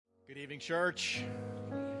Good evening, church.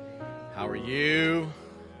 How are you?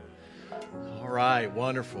 All right,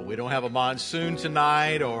 wonderful. We don't have a monsoon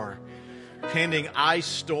tonight or pending ice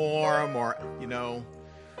storm or,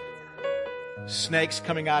 snakes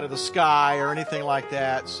coming out of the sky or anything like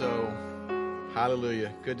that. So,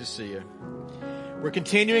 hallelujah. Good to see you. We're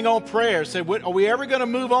continuing on prayer. Say, are we ever going to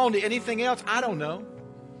move on to anything else? I don't know.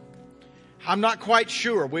 I'm not quite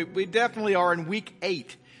sure. We definitely are in week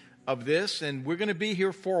 8 of this, and we're going to be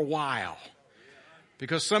here for a while.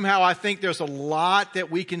 Because somehow I think there's a lot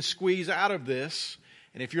that we can squeeze out of this.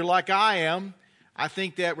 And if you're like I am, I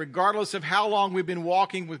think that regardless of how long we've been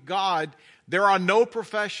walking with God, there are no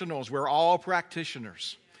professionals. We're all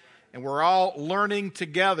practitioners. And we're all learning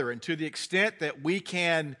together. And to the extent that we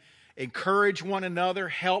can encourage one another,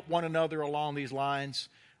 help one another along these lines,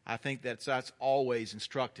 I think that's always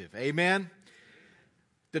instructive. Amen?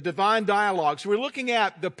 The divine dialogue. So we're looking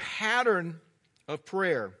at the pattern of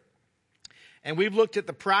prayer. And we've looked at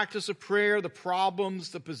the practice of prayer, the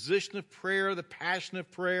problems, the position of prayer, the passion of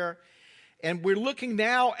prayer. And we're looking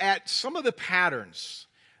now at some of the patterns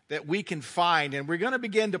that we can find. And we're going to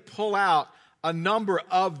begin to pull out a number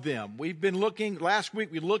of them. We've been looking, last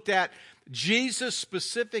week we looked at Jesus'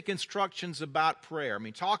 specific instructions about prayer.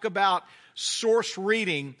 Talk about source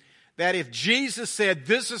reading, that if Jesus said,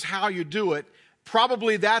 this is how you do it,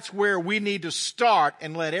 probably that's where we need to start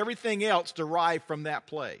and let everything else derive from that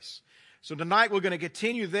place. So tonight we're going to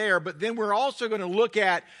continue there, but then we're also going to look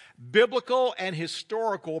at biblical and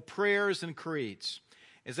historical prayers and creeds.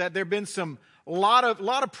 Is that there have been a lot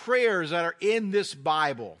of prayers that are in this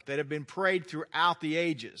Bible that have been prayed throughout the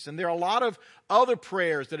ages. And there are a lot of other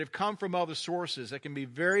prayers that have come from other sources that can be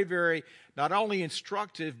very, very not only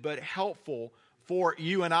instructive but helpful for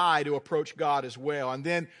you and I to approach God as well. And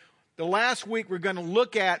then the last week we're going to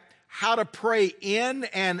look at how to pray in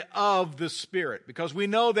and of the Spirit, because we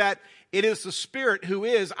know that it is the Spirit who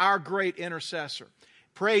is our great intercessor.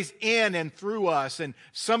 Prays in and through us, and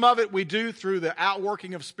some of it we do through the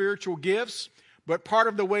outworking of spiritual gifts, but part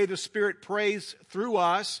of the way the Spirit prays through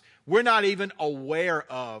us, we're not even aware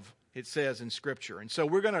of, it says in Scripture. And so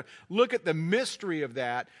we're going to look at the mystery of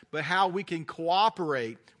that, but how we can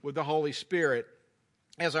cooperate with the Holy Spirit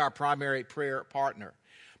as our primary prayer partner.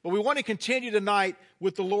 But we want to continue tonight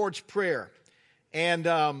with the Lord's Prayer.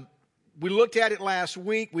 And we looked at it last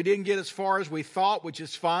week. We didn't get as far as we thought, which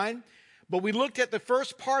is fine. But we looked at the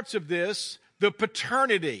first parts of this, the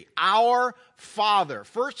paternity, our Father.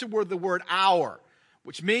 First word, the word our,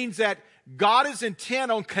 which means that God is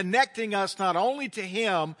intent on connecting us not only to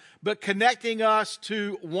Him, but connecting us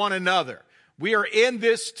to one another. We are in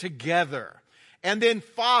this together. And then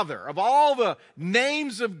Father, of all the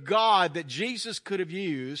names of God that Jesus could have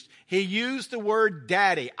used, He used the word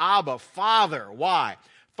Daddy, Abba, Father. Why?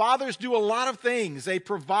 Fathers do a lot of things. They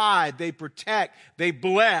provide, they protect, they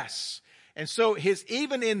bless. And so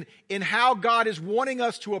even in how God is wanting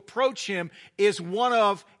us to approach Him is one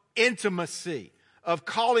of intimacy, of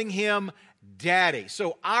calling Him Daddy.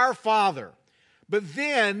 So our Father. But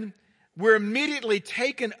then we're immediately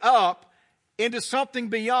taken up into something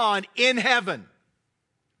beyond in heaven.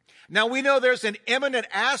 Now we know there's an immanent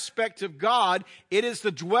aspect of God. It is the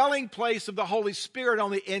dwelling place of the Holy Spirit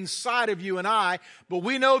on the inside of you and I. But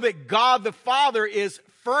we know that God the Father is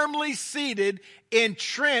firmly seated,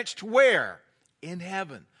 entrenched where? In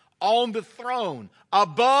heaven, on the throne,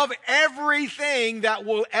 above everything that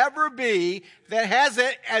will ever be, that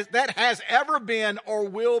has ever been or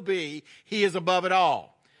will be. He is above it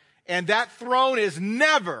all. And that throne is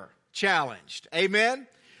never challenged. Amen?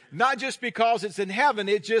 Not just because it's in heaven,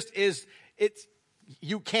 it just is,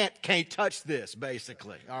 you can't touch this,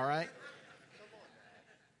 basically, all right?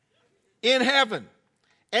 In heaven.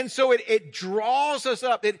 And so it draws us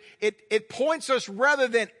up. It points us rather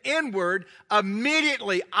than inward,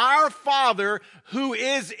 immediately. Our Father who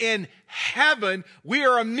is in heaven, we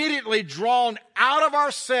are immediately drawn out of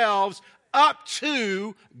ourselves up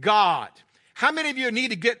to God. How many of you need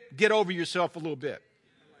to get over yourself a little bit?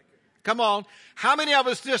 Come on. How many of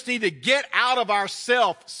us just need to get out of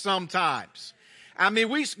ourselves sometimes?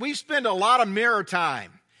 We spend a lot of mirror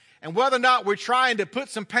time. And whether or not we're trying to put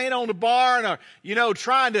some paint on the barn or,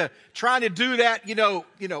 trying to do that,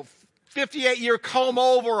 58-year comb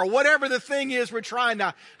over or whatever the thing is we're trying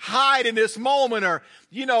to hide in this moment or,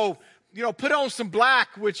 put on some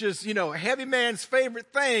black, which is, a heavy man's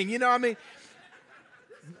favorite thing.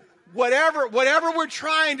 Whatever we're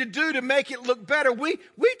trying to do to make it look better, we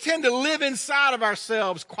tend to live inside of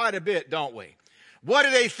ourselves quite a bit, don't we? What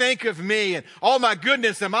do they think of me? And oh my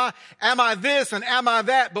goodness, am I this and am I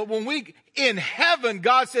that? But when we in heaven,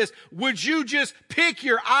 God says, would you just pick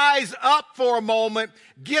your eyes up for a moment,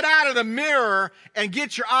 get out of the mirror and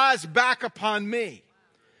get your eyes back upon me?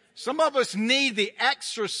 Some of us need the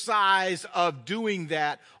exercise of doing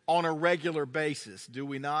that on a regular basis, do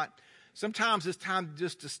we not? Sometimes it's time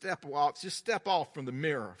just to step off from the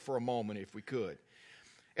mirror for a moment if we could.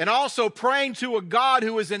 And also praying to a God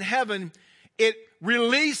who is in heaven, it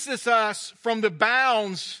releases us from the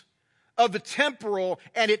bounds of the temporal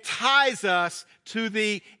and it ties us to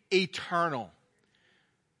the eternal.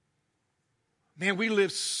 Man, we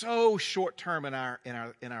live so short term in our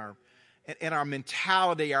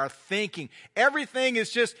mentality, our thinking. Everything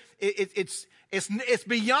is just it's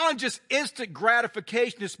beyond just instant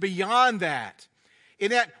gratification. It's beyond that.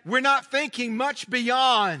 In that we're not thinking much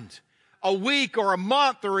beyond a week or a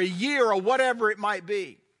month or a year or whatever it might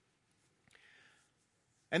be.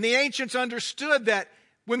 And the ancients understood that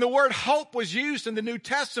when the word hope was used in the New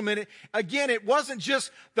Testament, it wasn't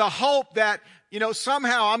just the hope that,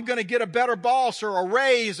 somehow I'm going to get a better boss or a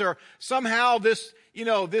raise or somehow this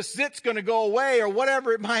zit's going to go away or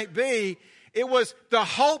whatever it might be. The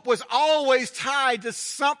hope was always tied to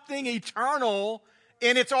something eternal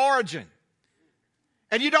in its origin.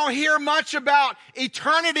 And you don't hear much about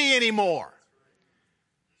eternity anymore.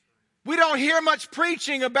 We don't hear much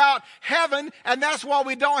preaching about heaven, and that's why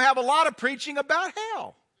we don't have a lot of preaching about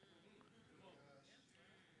hell.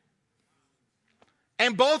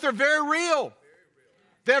 And both are very real.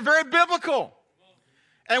 They're very biblical.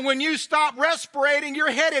 And when you stop respirating,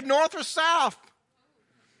 you're headed north or south.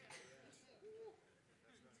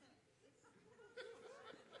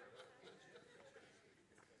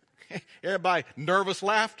 Everybody, nervous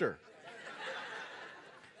laughter.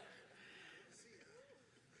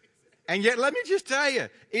 And yet, let me just tell you,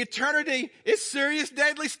 eternity is serious,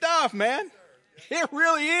 deadly stuff, man. It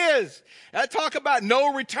really is. I talk about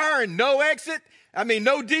no return, no exit.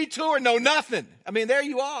 No detour, no nothing. There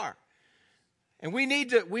you are. And we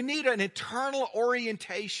need an eternal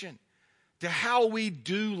orientation to how we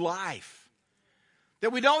do life.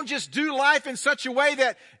 That we don't just do life in such a way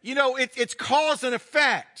that, it's cause and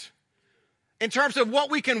effect. In terms of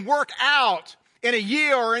what we can work out in a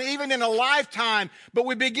year or even in a lifetime. But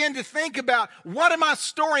we begin to think about, what am I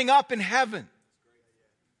storing up in heaven?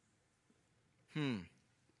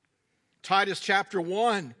 Titus chapter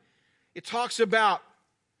 1, it talks about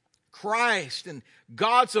Christ and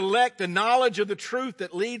God's elect, the knowledge of the truth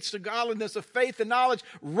that leads to godliness, of faith and knowledge,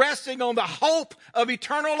 resting on the hope of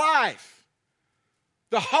eternal life.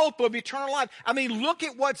 The hope of eternal life. Look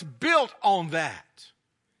at what's built on that.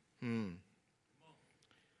 And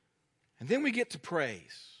then we get to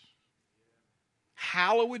praise.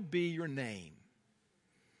 Hallowed be your name.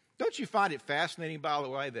 Don't you find it fascinating, by the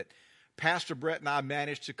way, that Pastor Brett and I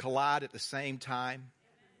managed to collide at the same time?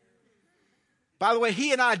 By the way,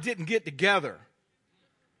 he and I didn't get together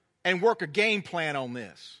and work a game plan on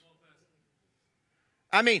this.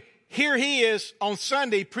 Here he is on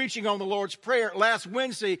Sunday preaching on the Lord's Prayer. Last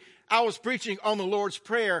Wednesday, I was preaching on the Lord's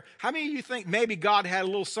Prayer. How many of you think maybe God had a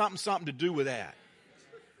little something to do with that?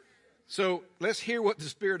 So let's hear what the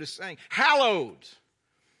Spirit is saying. Hallowed.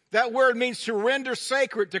 That word means to render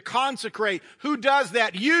sacred, to consecrate. Who does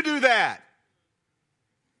that? You do that.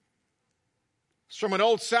 It's from an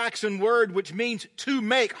old Saxon word which means to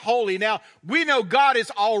make holy. Now, we know God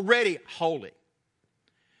is already holy.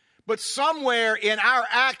 But somewhere in our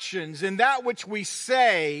actions, in that which we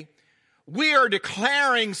say, we are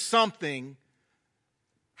declaring something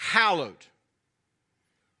hallowed.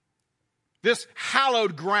 This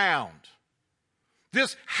hallowed ground.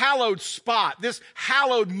 This hallowed spot. This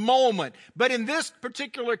hallowed moment. But in this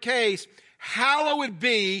particular case, hallowed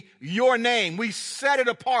be your name. We set it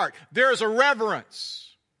apart. There's a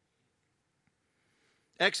reverence.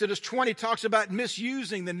 Exodus 20 talks about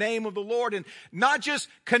misusing the name of the Lord and not just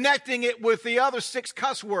connecting it with the other 6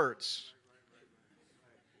 cuss words.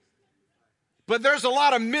 But there's a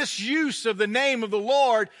lot of misuse of the name of the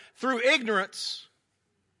Lord through ignorance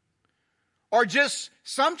or just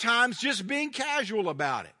sometimes just being casual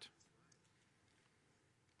about it.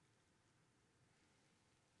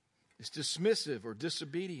 It's dismissive or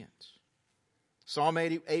disobedient. Psalm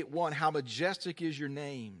 88:1, how majestic is your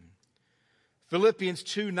name. Philippians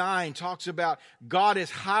 2:9 talks about God has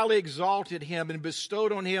highly exalted him and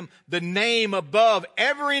bestowed on him the name above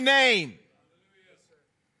every name.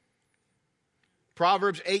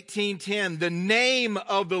 Proverbs 18:10, the name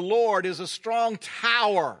of the Lord is a strong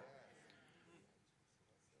tower.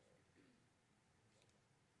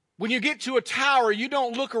 When you get to a tower, you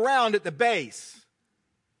don't look around at the base.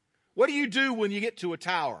 What do you do when you get to a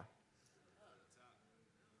tower?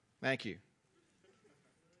 Thank you.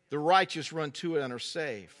 The righteous run to it and are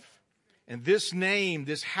safe. And this name,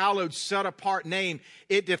 this hallowed, set-apart name,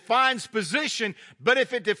 it defines position, but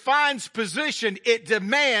if it defines position, it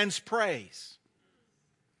demands praise.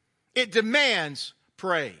 It demands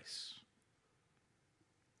praise.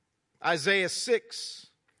 Isaiah 6,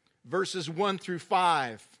 verses 1 through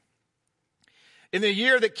 5. In the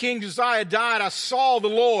year that King Josiah died, I saw the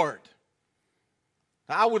Lord.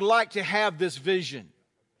 I would like to have this vision.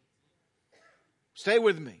 Stay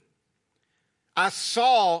with me. I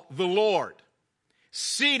saw the Lord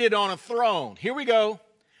seated on a throne. Here we go.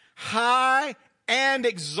 High and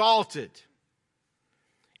exalted.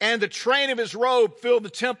 And the train of his robe filled the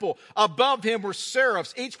temple. Above him were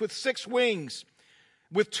seraphs, each with 6 wings.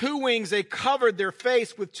 With 2 wings they covered their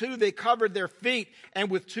face, with 2 they covered their feet, and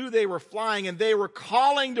with 2 they were flying, and they were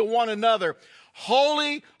calling to one another,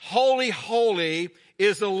 Holy, holy, holy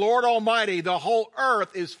is the Lord Almighty. The whole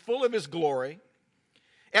earth is full of his glory.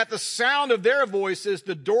 At the sound of their voices,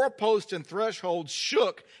 the doorposts and thresholds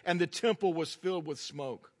shook, and the temple was filled with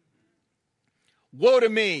smoke. Woe to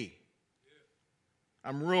me!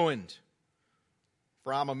 I'm ruined,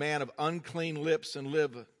 for I'm a man of unclean lips and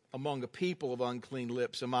live among a people of unclean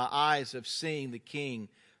lips, and my eyes have seen the King,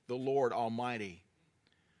 the Lord Almighty.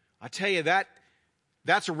 I tell you,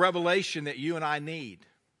 that's a revelation that you and I need.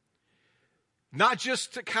 Not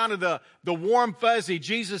just to kind of the warm fuzzy,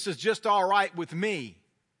 Jesus is just all right with me.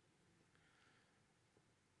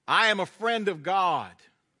 I am a friend of God.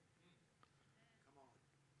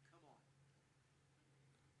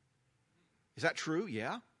 Is that true?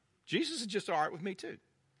 Yeah. Jesus is just all right with me too.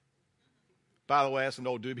 By the way, that's an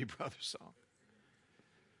old Doobie Brothers song.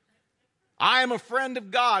 I am a friend of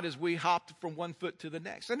God as we hopped from one foot to the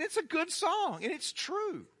next. And it's a good song, and it's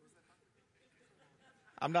true.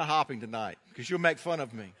 I'm not hopping tonight because you'll make fun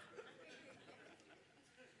of me.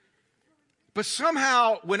 But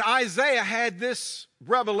somehow when Isaiah had this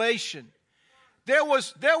revelation, there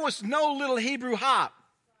was no little Hebrew hop.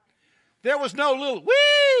 There was no little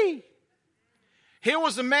whee. Here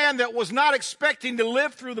was a man that was not expecting to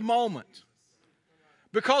live through the moment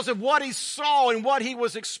because of what he saw and what he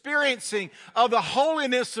was experiencing of the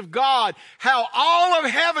holiness of God, how all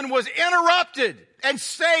of heaven was interrupted and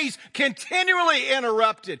stays continually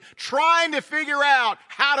interrupted, trying to figure out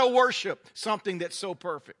how to worship something that's so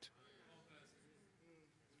perfect.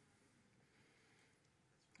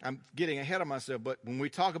 I'm getting ahead of myself, but when we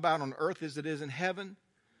talk about on earth as it is in heaven,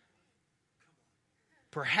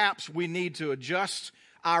 perhaps we need to adjust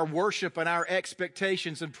our worship and our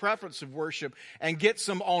expectations and preference of worship and get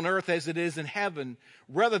some on earth as it is in heaven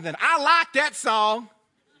rather than, I like that song.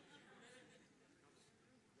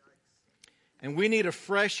 And we need a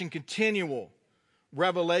fresh and continual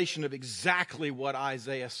revelation of exactly what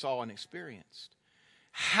Isaiah saw and experienced.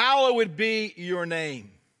 Hallowed be your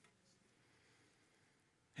name.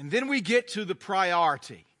 And then we get to the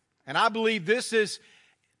priority. And I believe this is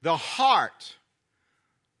the heart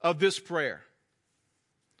of this prayer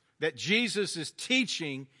that Jesus is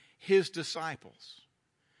teaching his disciples.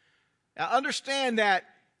 Now understand that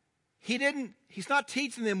he's not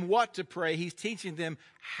teaching them what to pray, he's teaching them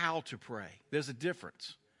how to pray. There's a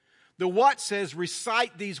difference. The what says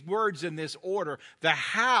recite these words in this order. The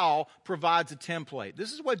how provides a template.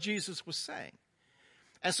 This is what Jesus was saying.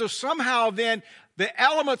 And so somehow then the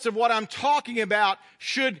elements of what I'm talking about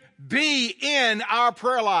should be in our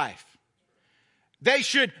prayer life. They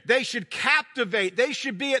should captivate. They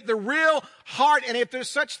should be at the real heart. And if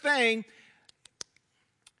there's such thing,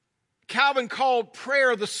 Calvin called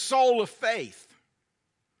prayer the soul of faith.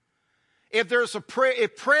 If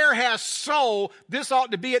prayer has soul, this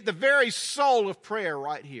ought to be at the very soul of prayer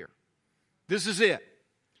right here. This is it.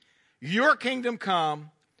 Your kingdom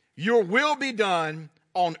come, your will be done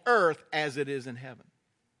on earth as it is in heaven.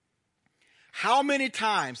 How many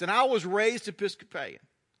times, and I was raised Episcopalian,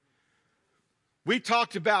 we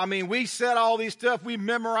talked about, we said all these stuff, we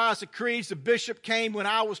memorized the creeds. The bishop came when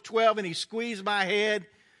I was 12 and he squeezed my head.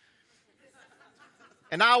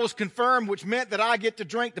 And I was confirmed, which meant that I get to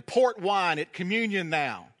drink the port wine at communion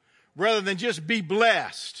now, rather than just be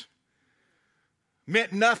blessed.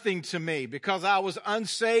 Meant nothing to me because I was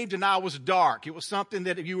unsaved and I was dark. It was something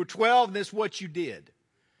that if you were 12, that's what you did.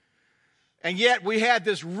 And yet we had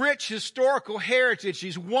this rich historical heritage,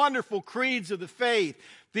 these wonderful creeds of the faith,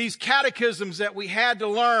 these catechisms that we had to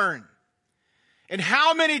learn. And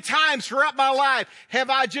how many times throughout my life have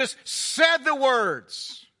I just said the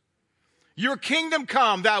words, your kingdom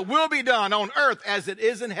come, thy will be done on earth as it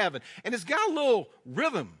is in heaven. And it's got a little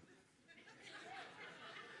rhythm.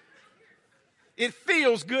 It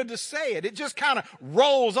feels good to say it. It just kind of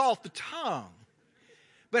rolls off the tongue.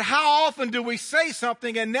 But how often do we say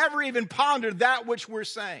something and never even ponder that which we're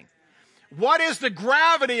saying? What is the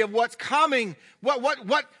gravity of what's coming?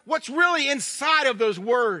 What's really inside of those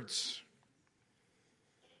words?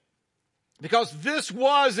 Because this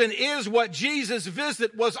was and is what Jesus'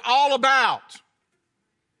 visit was all about.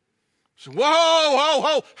 So,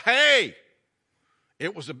 whoa, hey!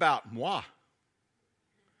 It was about moi.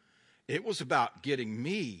 It was about getting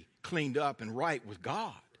me cleaned up and right with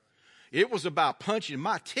God. It was about punching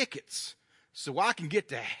my tickets so I can get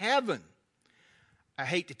to heaven. I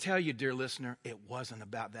hate to tell you, dear listener, it wasn't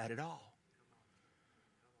about that at all.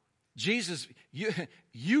 Jesus,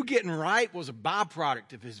 you getting right was a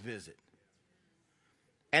byproduct of his visit.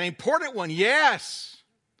 An important one, yes.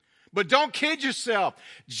 But don't kid yourself.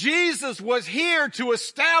 Jesus was here to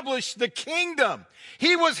establish the kingdom.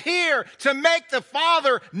 He was here to make the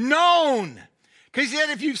Father known. Because he said,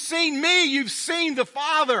 if you've seen me, you've seen the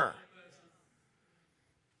Father.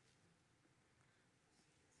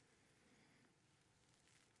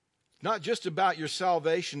 Not just about your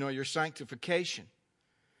salvation or your sanctification,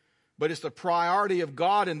 but it's the priority of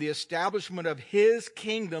God and the establishment of his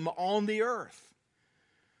kingdom on the earth.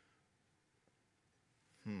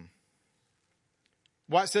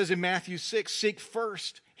 What it says in Matthew 6, seek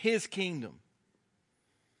first his kingdom.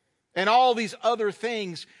 And all these other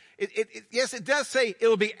things, yes, it does say it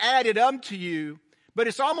will be added unto you, but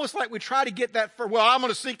it's almost like we try to get that well, I'm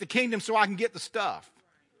going to seek the kingdom so I can get the stuff.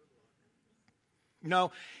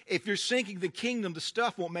 No, if you're seeking the kingdom, the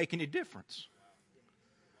stuff won't make any difference.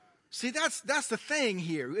 See, that's the thing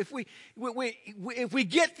here. If we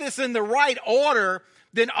get this in the right order,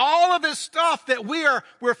 then all of this stuff that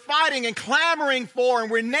we're fighting and clamoring for,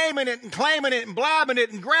 and we're naming it and claiming it and blabbing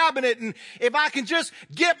it and grabbing it, and if I can just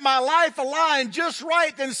get my life aligned just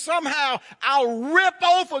right, then somehow I'll rip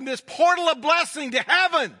open this portal of blessing to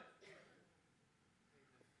heaven.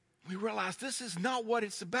 We realize this is not what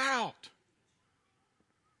it's about.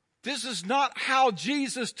 This is not how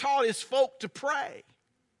Jesus taught his folk to pray.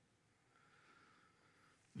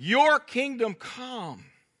 Your kingdom come.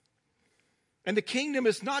 And the kingdom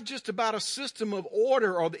is not just about a system of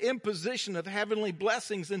order or the imposition of heavenly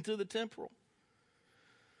blessings into the temporal.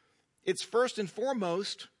 It's first and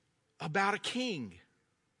foremost about a king.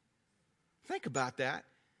 Think about that.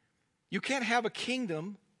 You can't have a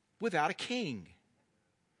kingdom without a king.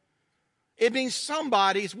 It means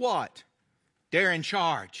somebody's what? They're in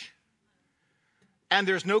charge. And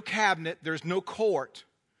there's no cabinet, there's no court,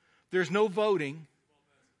 there's no voting.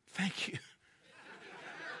 Thank you.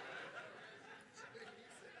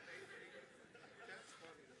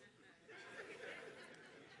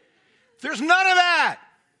 There's none of that.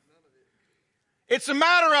 It's a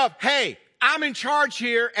matter of, hey, I'm in charge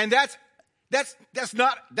here, and that's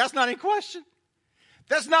not in question.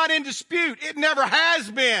 That's not in dispute. It never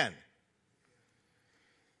has been.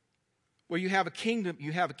 Where you have a kingdom,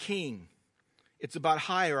 you have a king. It's about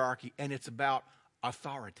hierarchy, and it's about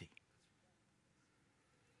authority.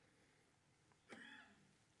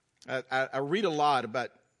 I read a lot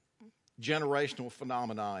about generational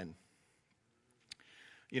phenomena.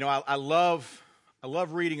 You know, I love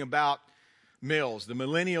reading about mills, the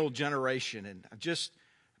millennial generation, and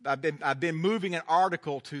I've been moving an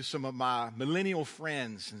article to some of my millennial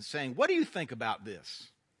friends and saying, what do you think about this?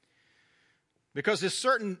 Because there's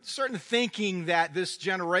certain thinking that this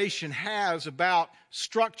generation has about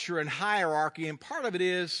structure and hierarchy, and part of it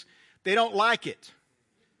is they don't like it.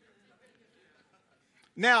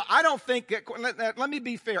 Now, I don't think that, let me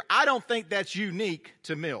be fair, I don't think that's unique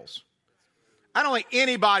to mills. I don't think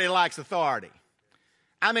anybody likes authority.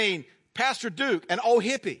 I mean, Pastor Duke, an old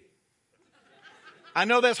hippie. I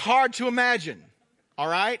know that's hard to imagine, all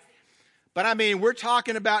right? But I mean, we're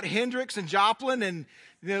talking about Hendrix and Joplin and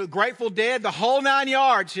Grateful Dead, the whole 9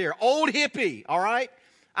 yards here. Old hippie, all right?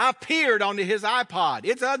 I peered onto his iPod.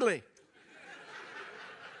 It's ugly.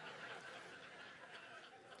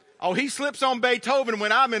 Oh, he slips on Beethoven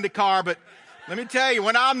when I'm in the car, but let me tell you,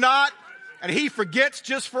 when I'm not, and he forgets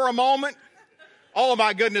just for a moment, oh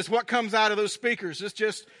my goodness, what comes out of those speakers?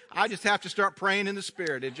 I just have to start praying in the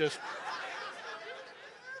Spirit.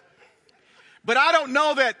 But I don't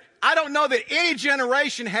know that any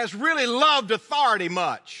generation has really loved authority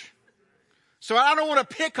much. So I don't want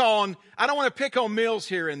to pick on Mills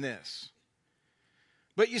here in this.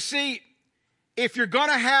 But you see, if you're going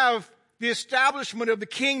to have the establishment of the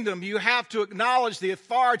kingdom, you have to acknowledge the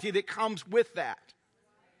authority that comes with that.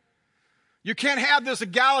 You can't have this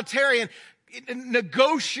egalitarian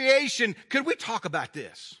negotiation. Could we talk about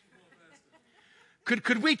this?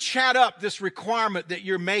 Could we chat up this requirement that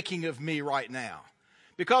you're making of me right now?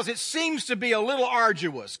 Because it seems to be a little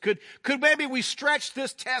arduous. Could maybe we stretch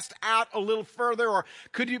this test out a little further? Or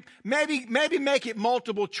could you maybe make it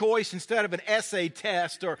multiple choice instead of an essay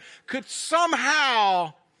test? Or could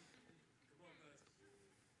somehow...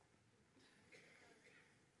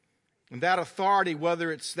 And that authority,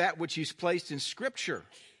 whether it's that which he's placed in Scripture,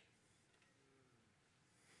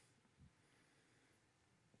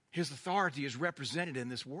 his authority is represented in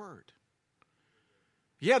this word.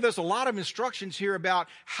 Yeah, there's a lot of instructions here about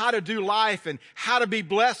how to do life and how to be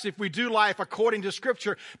blessed if we do life according to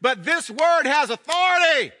Scripture. But this word has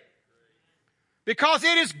authority because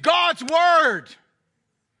it is God's word.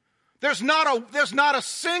 There's not a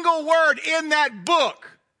single word in that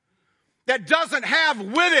book that doesn't have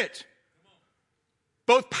with it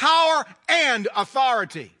both power and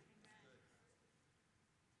authority.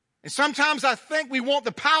 And sometimes I think we want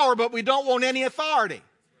the power, but we don't want any authority.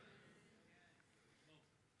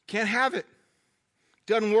 Can't have it.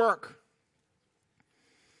 Doesn't work.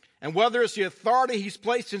 And whether it's the authority he's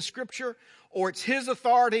placed in Scripture or it's his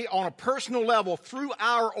authority on a personal level through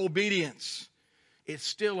our obedience, it's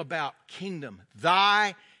still about kingdom.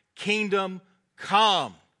 Thy kingdom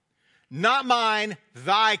come. Not mine,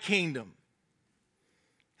 thy kingdom.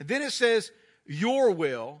 And then it says, your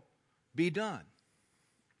will be done.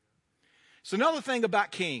 So another thing about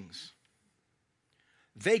kings,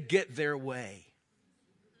 they get their way.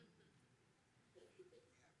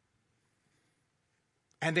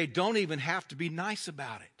 And they don't even have to be nice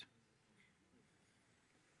about it.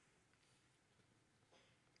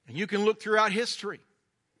 And you can look throughout history.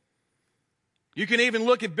 You can even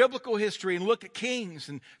look at biblical history and look at kings,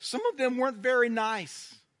 and some of them weren't very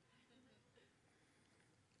nice.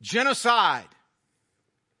 Genocide.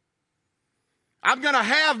 I'm going to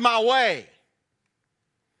have my way.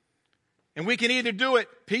 And we can either do it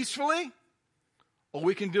peacefully or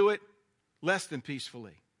we can do it less than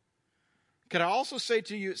peacefully. Can I also say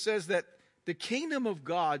to you, it says that the kingdom of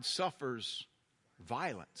God suffers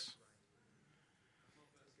violence.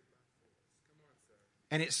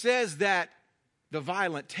 And it says that the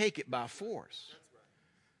violent take it by force.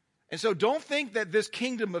 And so don't think that this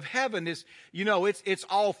kingdom of heaven is, it's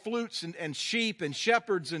all flutes and sheep and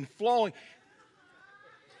shepherds and flowing.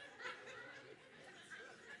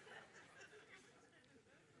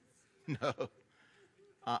 No.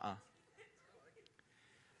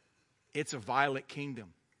 It's a violent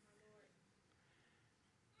kingdom.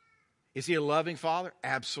 Is he a loving father?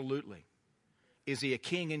 Absolutely. Is he a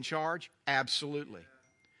king in charge? Absolutely.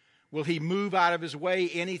 Will he move out of his way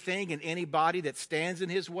anything and anybody that stands in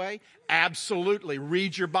his way? Absolutely.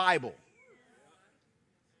 Read your Bible.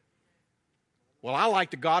 Well, I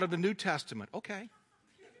like the God of the New Testament. Okay.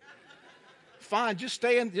 Fine, just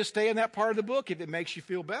stay in that part of the book if it makes you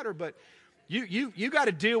feel better. But you got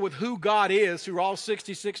to deal with who God is through all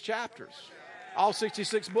 66 chapters, all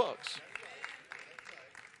 66 books.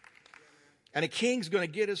 And a king's going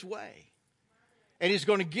to get his way. And he's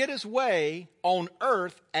going to get his way on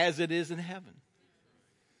earth as it is in heaven.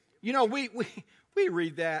 We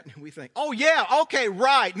read that and we think, oh yeah, okay,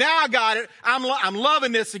 right. Now I got it. I'm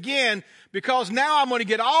loving this again because now I'm going to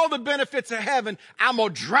get all the benefits of heaven. I'm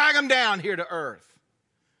going to drag them down here to earth.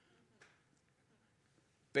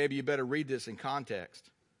 Baby, you better read this in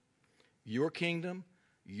context. Your kingdom,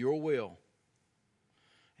 your will.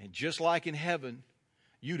 And just like in heaven,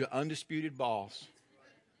 you the undisputed boss.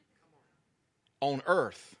 On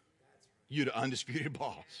earth, you the undisputed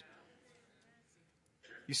boss.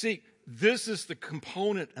 You see, this is the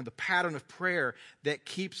component and the pattern of prayer that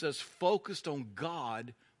keeps us focused on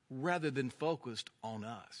God rather than focused on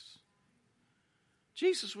us.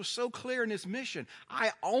 Jesus was so clear in his mission.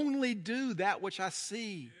 I only do that which I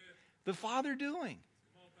see the Father doing.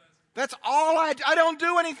 That's all I don't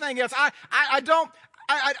do anything else. I don't.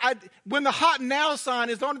 When the hot now sign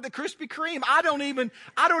is on the Krispy Kreme, I don't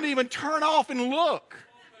even turn off and look.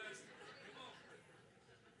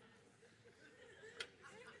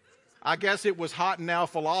 I guess it was hot now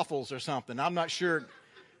falafels or something. I'm not sure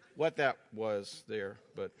what that was there,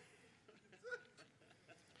 but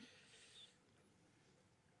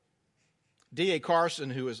D.A. Carson,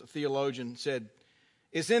 who is a theologian, said,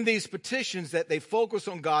 it's in these petitions that they focus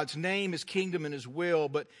on God's name, his kingdom, and his will,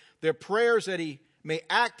 but their prayers that he may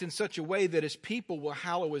act in such a way that his people will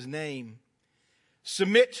hallow his name,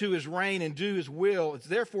 submit to his reign, and do his will. It's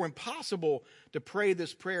therefore impossible to pray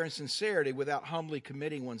this prayer in sincerity without humbly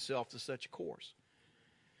committing oneself to such a course.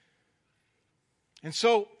 And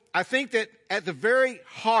so I think that at the very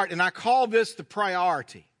heart, and I call this the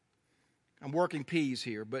priority. I'm working P's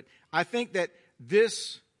here, but I think that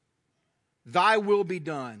this Thy will be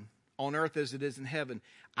done on earth as it is in heaven.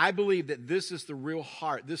 I believe that this is the real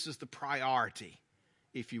heart. This is the priority,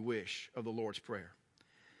 if you wish, of the Lord's Prayer.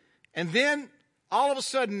 And then all of a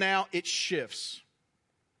sudden now it shifts.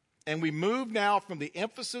 And we move now from the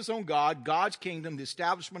emphasis on God, God's kingdom, the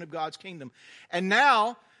establishment of God's kingdom. And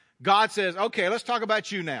now God says, okay, let's talk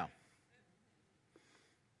about you now.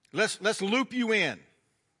 Let's loop you in.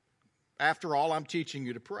 After all, I'm teaching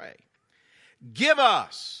you to pray. Give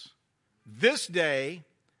us this day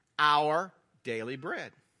our daily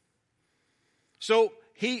bread. So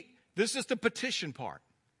this is the petition part,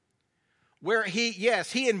 where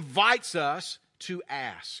he invites us to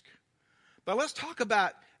ask. But let's talk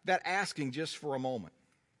about that asking just for a moment.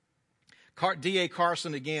 D.A.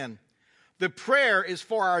 Carson again. The prayer is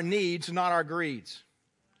for our needs, not our greeds.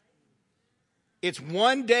 It's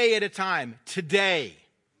one day at a time, today.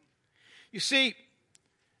 You see,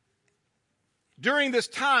 during this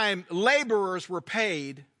time, laborers were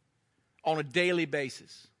paid on a daily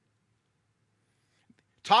basis.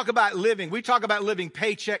 We talk about living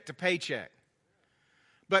paycheck to paycheck.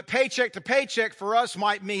 But paycheck to paycheck for us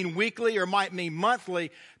might mean weekly or might mean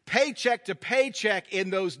monthly. Paycheck to paycheck in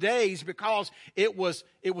those days, because it was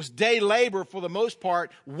day labor for the most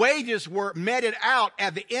part, wages were meted out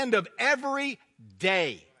at the end of every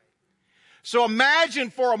day. So imagine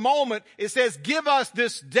for a moment, it says, give us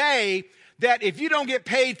this day, that if you don't get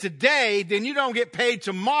paid today, then you don't get paid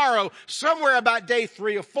tomorrow. Somewhere about day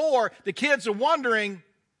 3 or 4, the kids are wondering,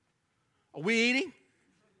 are we eating?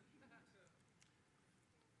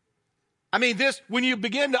 I mean, when you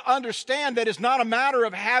begin to understand that it's not a matter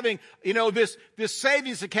of having, this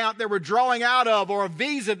savings account that we're drawing out of, or a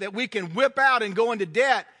Visa that we can whip out and go into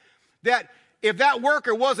debt, that if that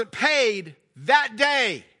worker wasn't paid that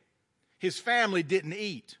day, his family didn't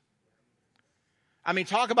eat. I mean,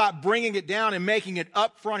 talk about bringing it down and making it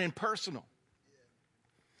upfront and personal.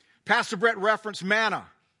 Pastor Brett referenced manna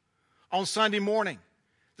on Sunday morning.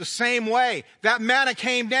 The same way. That manna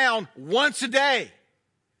came down once a day.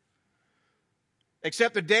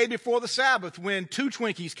 Except the day before the Sabbath, when 2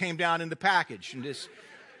 Twinkies came down in the package. And if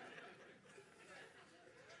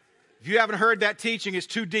you haven't heard that teaching, it's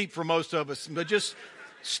too deep for most of us. But just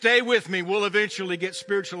stay with me. We'll eventually get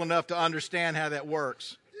spiritual enough to understand how that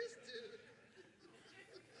works.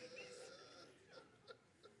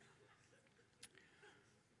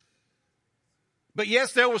 But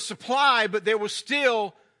yes, there was supply, but there was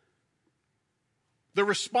still the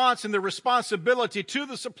response and the responsibility to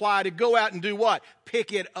the supply to go out and do what?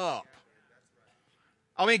 Pick it up.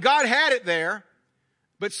 I mean, God had it there,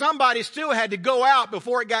 but somebody still had to go out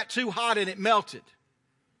before it got too hot and it melted.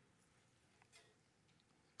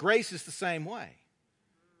 Grace is the same way.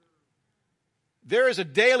 There is a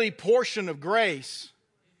daily portion of grace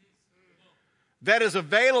that is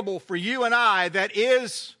available for you and I that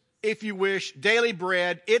is, if you wish, daily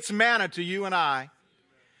bread. It's manna to you and I.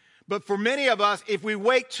 But for many of us, if we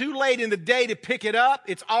wait too late in the day to pick it up,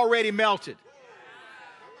 it's already melted.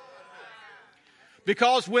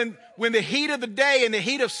 Because when the heat of the day and the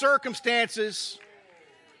heat of circumstances,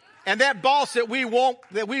 and that boss that we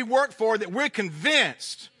work for, that we're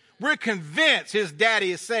convinced his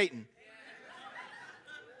daddy is Satan.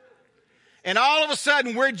 And all of a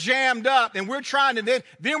sudden we're jammed up and we're trying to,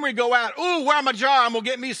 then we go out, ooh, where's my jar? I'm going to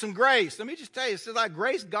get me some grace. Let me just tell you, it's like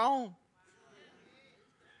grace gone.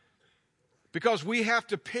 Because we have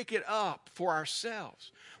to pick it up for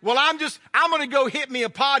ourselves. Well, I'm going to go hit me a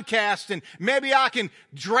podcast and maybe I can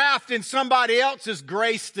draft in somebody else's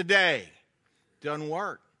grace today. Doesn't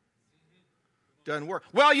work. Doesn't work.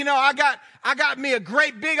 Well, I got me a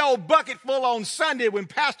great big old bucket full on Sunday when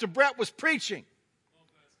Pastor Brett was preaching.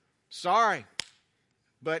 Sorry.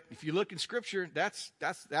 But if you look in Scripture, that's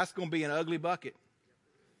going to be an ugly bucket.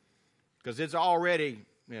 Because it's already,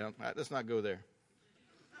 let's not go there.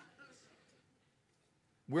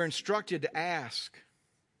 We're instructed to ask.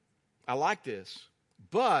 I like this.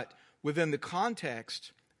 But within the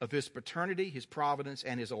context of His paternity, His providence,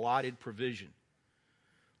 and His allotted provision.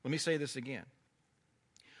 Let me say this again.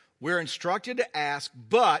 We're instructed to ask,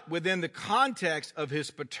 but within the context of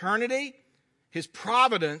His paternity, His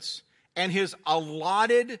providence, and His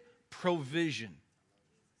allotted provision.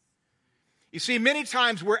 You see, many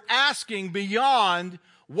times we're asking beyond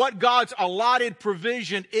what God's allotted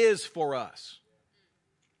provision is for us.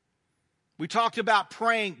 We talked about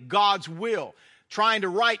praying God's will, trying to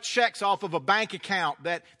write checks off of a bank account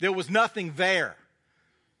that there was nothing there.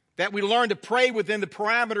 That we learn to pray within the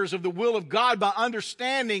parameters of the will of God by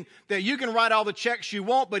understanding that you can write all the checks you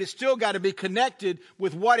want, but it's still got to be connected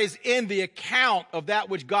with what is in the account of that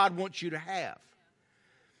which God wants you to have.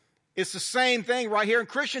 It's the same thing right here. And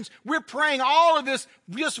Christians, we're praying all of this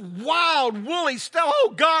just wild, woolly stuff.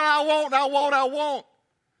 Oh, God, I won't.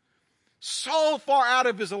 So far out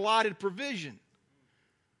of his allotted provision.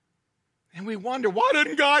 And we wonder, why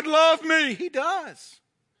doesn't God love me? He does.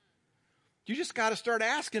 You just got to start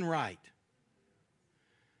asking right.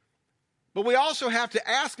 But we also have to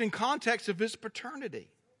ask in context of his paternity.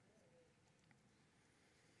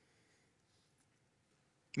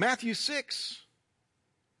 Matthew 6,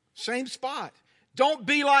 same spot. Don't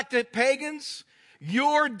be like the pagans.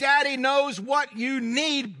 Your daddy knows what you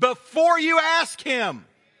need before you ask him.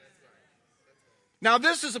 Now,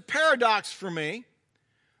 this is a paradox for me.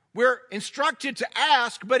 We're instructed to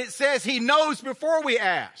ask, but it says he knows before we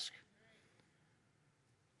ask.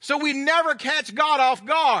 So we never catch God off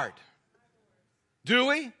guard. Do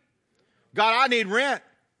we? God, I need rent.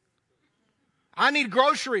 I need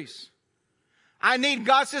groceries.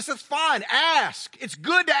 God says, that's fine. Ask. It's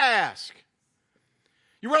good to ask.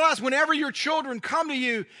 You realize whenever your children come to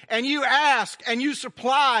you and you ask and you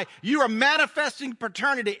supply, you are manifesting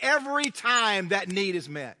paternity every time that need is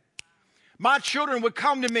met. My children would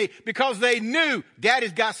come to me because they knew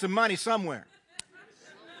Daddy's got some money somewhere.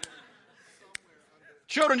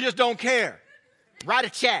 Children just don't care. Write a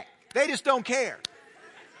check. They just don't care.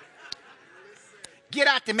 Get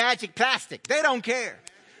out the magic plastic. They don't care.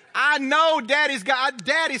 I know Daddy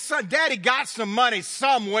got some money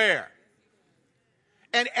somewhere.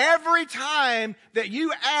 And every time that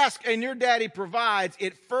you ask and your daddy provides,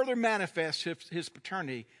 it further manifests his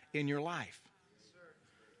paternity in your life.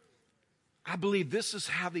 I believe this is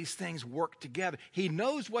how these things work together. He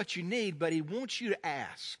knows what you need, but he wants you to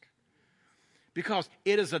ask. Because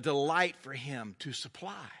it is a delight for him to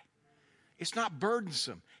supply. It's not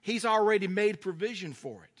burdensome. He's already made provision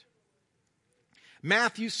for it.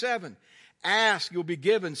 Matthew 7, ask, you'll be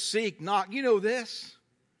given, seek, knock. You know this.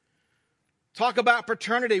 Talk about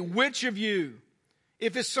paternity. Which of you,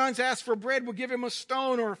 if his sons ask for bread, will give him a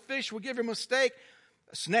stone, or a fish will give him a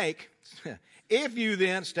snake? If you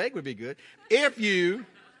then, steak would be good. If you,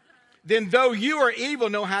 then though you are evil,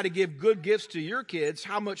 know how to give good gifts to your kids,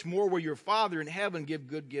 how much more will your Father in heaven give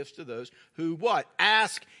good gifts to those who what?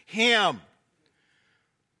 Ask him.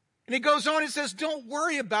 And it goes on and says, don't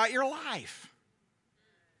worry about your life.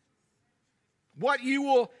 What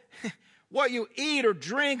you eat or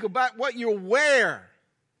drink, about what you'll wear.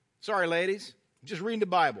 Sorry, ladies. I'm just reading the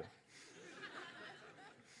Bible.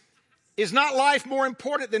 Is not life more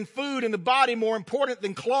important than food, and the body more important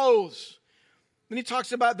than clothes? Then he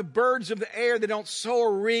talks about the birds of the air that don't sow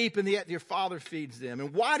or reap, and yet your Father feeds them.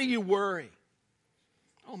 And why do you worry?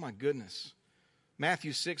 Oh my goodness.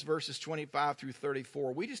 Matthew 6, verses 25 through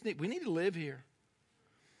 34. We need to live here.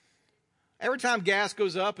 Every time gas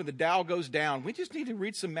goes up and the Dow goes down, we just need to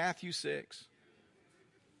read some Matthew 6.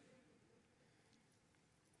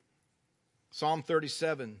 Psalm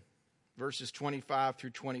 37, verses 25 through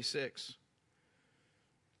 26.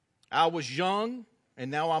 I was young and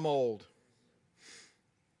now I'm old.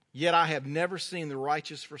 Yet I have never seen the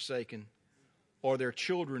righteous forsaken or their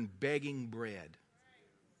children begging bread.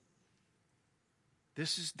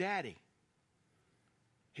 This is Daddy.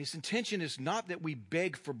 His intention is not that we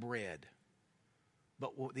beg for bread,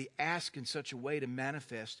 but we ask in such a way to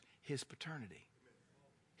manifest his paternity,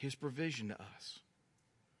 his provision to us.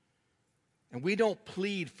 And we don't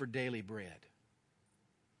plead for daily bread.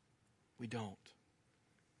 We don't.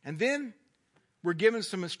 And then we're given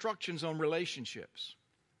some instructions on relationships.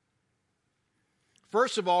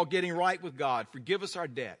 First of all, getting right with God. Forgive us our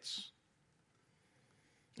debts.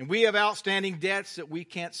 And we have outstanding debts that we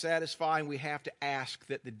can't satisfy, and we have to ask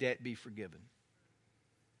that the debt be forgiven.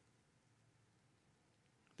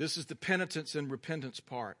 This is the penitence and repentance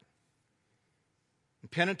part. And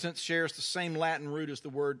penitence shares the same Latin root as the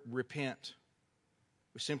word repent,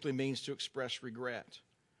 which simply means to express regret.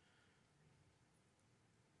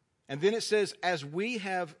 And then it says, as we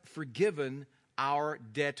have forgiven our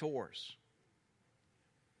debtors.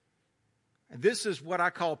 And this is what I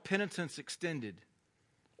call penitence extended,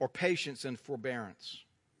 or patience and forbearance.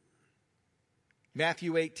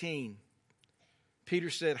 Matthew 18, Peter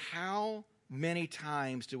said, how many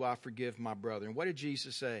times do I forgive my brother? And what did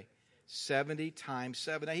Jesus say? 70 times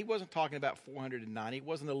 7. Now, he wasn't talking about 490. It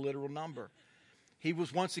wasn't a literal number. He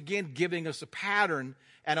was once again giving us a pattern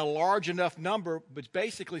and a large enough number, which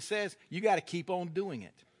basically says you got to keep on doing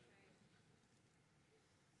it.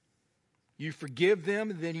 You forgive them,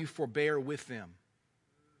 and then you forbear with them.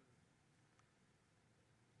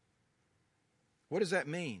 What does that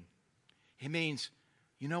mean? It means,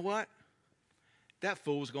 you know what? That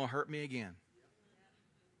fool's going to hurt me again.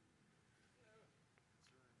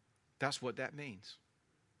 That's what that means.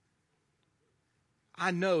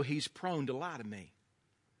 I know he's prone to lie to me.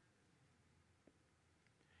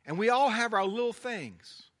 And we all have our little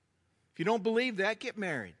things. If you don't believe that, get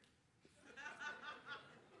married.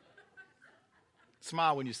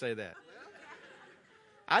 Smile when you say that.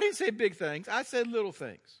 I didn't say big things. I said little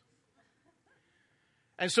things.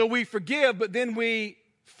 And so we forgive, but then we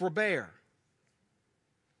forbear.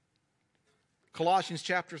 Colossians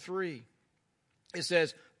chapter 3, it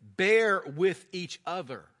says, bear with each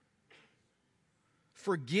other.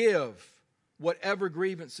 Forgive whatever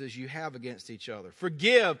grievances you have against each other.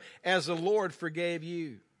 Forgive as the Lord forgave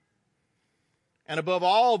you. And above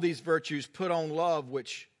all these virtues, put on love,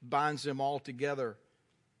 which binds them all together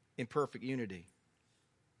in perfect unity.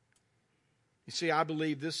 You see, I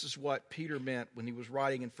believe this is what Peter meant when he was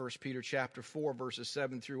writing in 1 Peter chapter 4, verses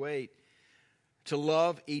 7 through 8, to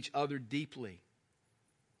love each other deeply.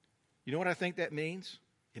 You know what I think that means?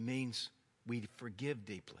 It means we forgive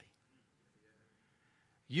deeply.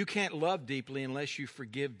 You can't love deeply unless you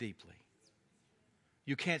forgive deeply.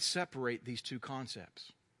 You can't separate these two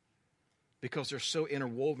concepts because they're so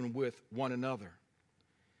interwoven with one another.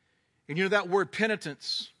 And you know that word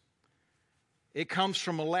penitence, it comes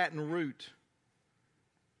from a Latin root,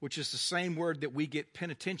 which is the same word that we get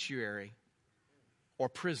penitentiary or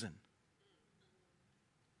prison.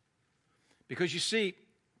 Because you see,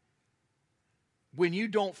 when you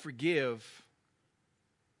don't forgive,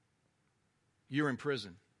 you're in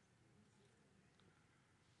prison.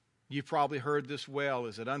 You've probably heard this well,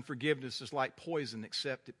 is that unforgiveness is like poison,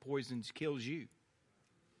 except it kills you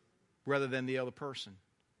rather than the other person.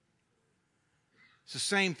 It's the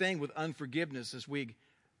same thing with unforgiveness as we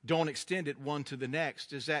don't extend it one to the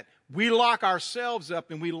next, is that we lock ourselves up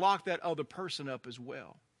and we lock that other person up as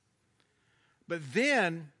well. But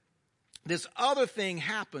then this other thing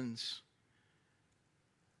happens,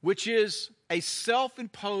 which is a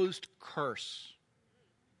self-imposed curse.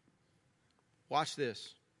 Watch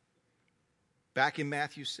this. Back in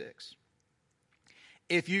Matthew 6.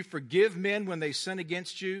 If you forgive men when they sin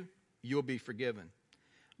against you, you'll be forgiven.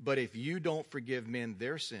 But if you don't forgive men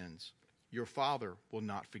their sins, your Father will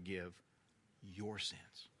not forgive your sins.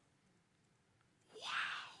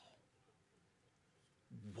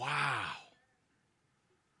 Wow. Wow.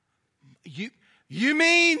 You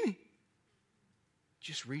mean?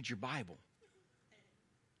 Just read your Bible.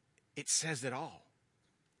 It says it all.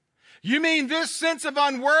 You mean this sense of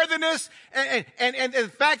unworthiness and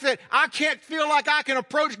the fact that I can't feel like I can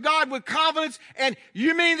approach God with confidence? And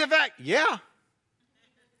you mean the fact, yeah.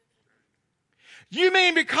 You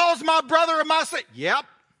mean because my brother or my sister? Yep.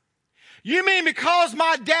 You mean because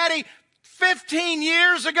my daddy 15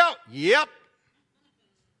 years ago? Yep.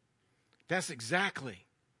 That's exactly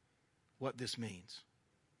what this means.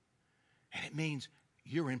 And it means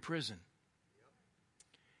you're in prison.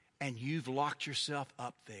 And you've locked yourself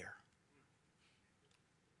up there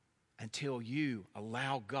until you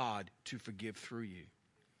allow God to forgive through you.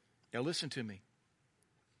 Now listen to me.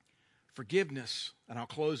 Forgiveness, and I'll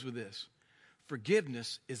close with this.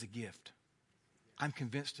 Forgiveness is a gift. I'm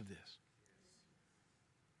convinced of this.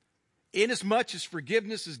 Inasmuch as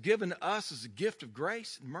forgiveness is given to us as a gift of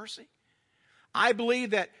grace and mercy, I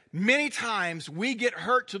believe that many times we get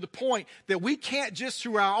hurt to the point that we can't just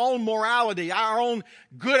through our own morality, our own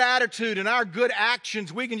good attitude and our good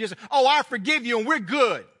actions, we can just, oh, I forgive you and we're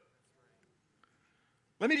good.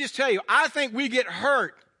 Let me just tell you, I think we get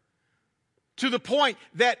hurt to the point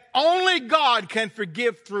that only God can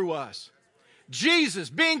forgive through us. Jesus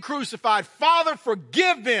being crucified, Father,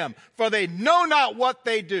 forgive them, for they know not what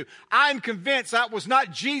they do. I'm convinced that was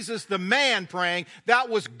not Jesus the man praying, that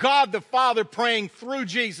was God the Father praying through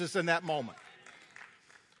Jesus in that moment.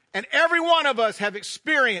 And every one of us have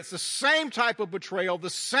experienced the same type of betrayal, the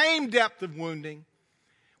same depth of wounding.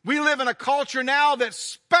 We live in a culture now that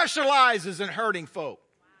specializes in hurting folk.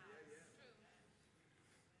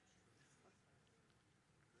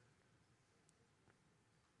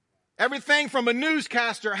 Everything from a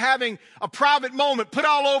newscaster having a private moment put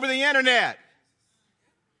all over the internet,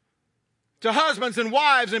 to husbands and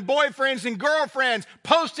wives and boyfriends and girlfriends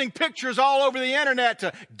posting pictures all over the internet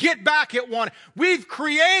to get back at one. We've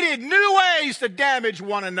created new ways to damage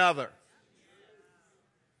one another.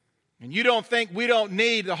 And you don't think we don't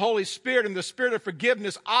need the Holy Spirit and the Spirit of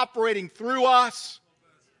forgiveness operating through us?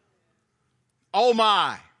 Oh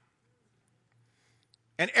my.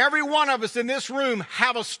 And every one of us in this room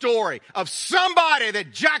have a story of somebody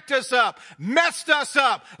that jacked us up, messed us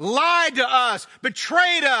up, lied to us,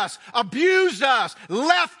 betrayed us, abused us,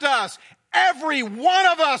 left us. Every one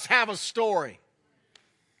of us have a story.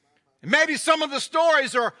 And maybe some of the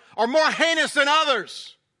stories are more heinous than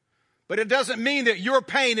others, but it doesn't mean that your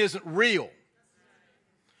pain isn't real.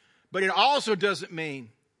 But it also doesn't mean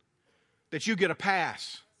that you get a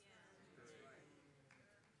pass.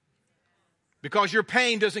 Because your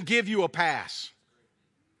pain doesn't give you a pass.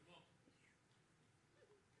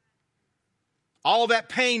 All that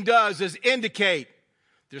pain does is indicate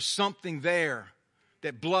there's something there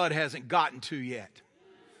that blood hasn't gotten to yet.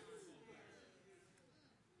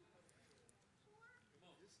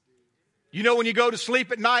 You know when you go to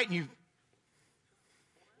sleep at night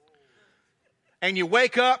and you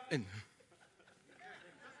wake up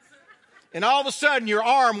and all of a sudden your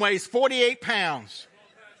arm weighs 48 pounds.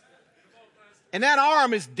 And that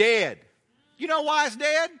arm is dead. You know why it's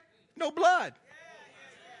dead? No blood.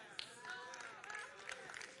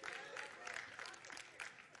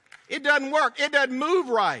 It doesn't work. It doesn't move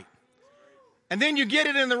right. And then you get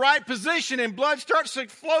it in the right position and blood starts to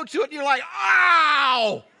flow to it and you're like,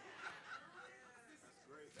 ow!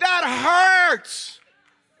 That hurts!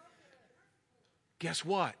 Guess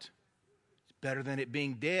what? It's better than it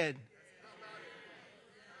being dead.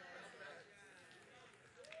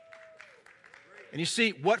 And you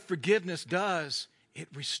see, what forgiveness does, it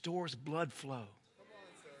restores blood flow.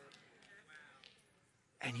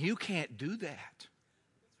 And you can't do that.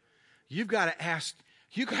 You've got to ask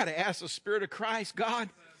the Spirit of Christ, God,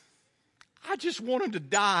 I just want him to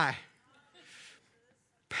die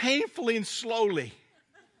painfully and slowly.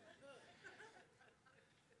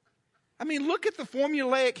 I mean, look at the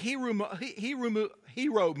formulaic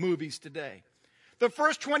hero movies today. The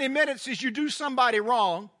first 20 minutes is you do somebody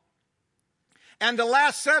wrong, and the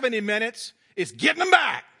last 70 minutes is getting them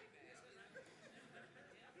back.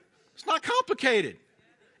 It's not complicated.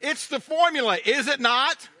 It's the formula, is it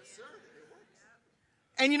not?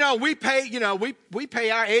 And we pay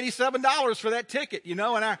our $87 for that ticket,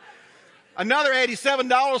 and another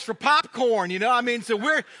 $87 for popcorn, so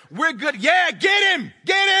we're good. Yeah, get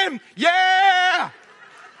him, yeah.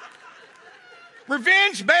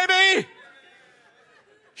 Revenge, baby.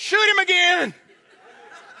 Shoot him again.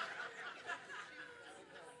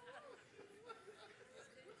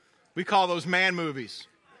 We call those man movies.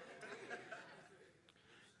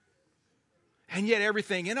 And yet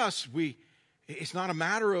everything in us, it's not a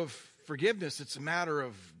matter of forgiveness. It's a matter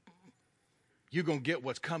of you're going to get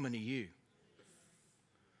what's coming to you.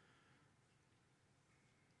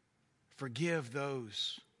 Forgive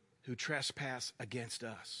those who trespass against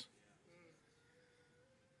us.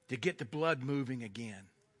 To get the blood moving again.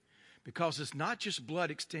 Because it's not just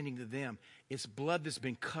blood extending to them. It's blood that's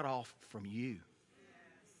been cut off from you.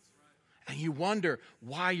 And you wonder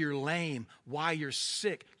why you're lame, why you're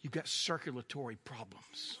sick. You've got circulatory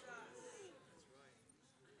problems.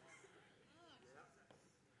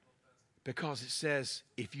 Because it says,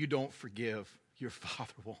 if you don't forgive, your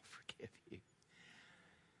Father won't forgive you.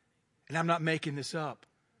 And I'm not making this up.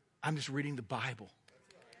 I'm just reading the Bible.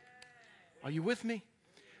 Are you with me?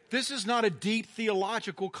 This is not a deep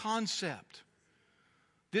theological concept.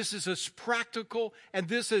 This is as practical, and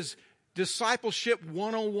this is discipleship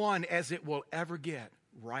 101 as it will ever get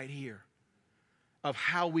right here. Of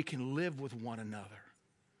how we can live with one another.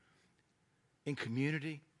 In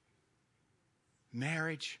community,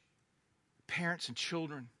 marriage, parents and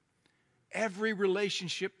children, every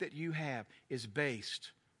relationship that you have is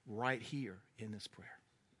based right here in this prayer.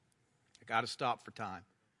 I got to stop for time.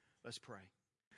 Let's pray.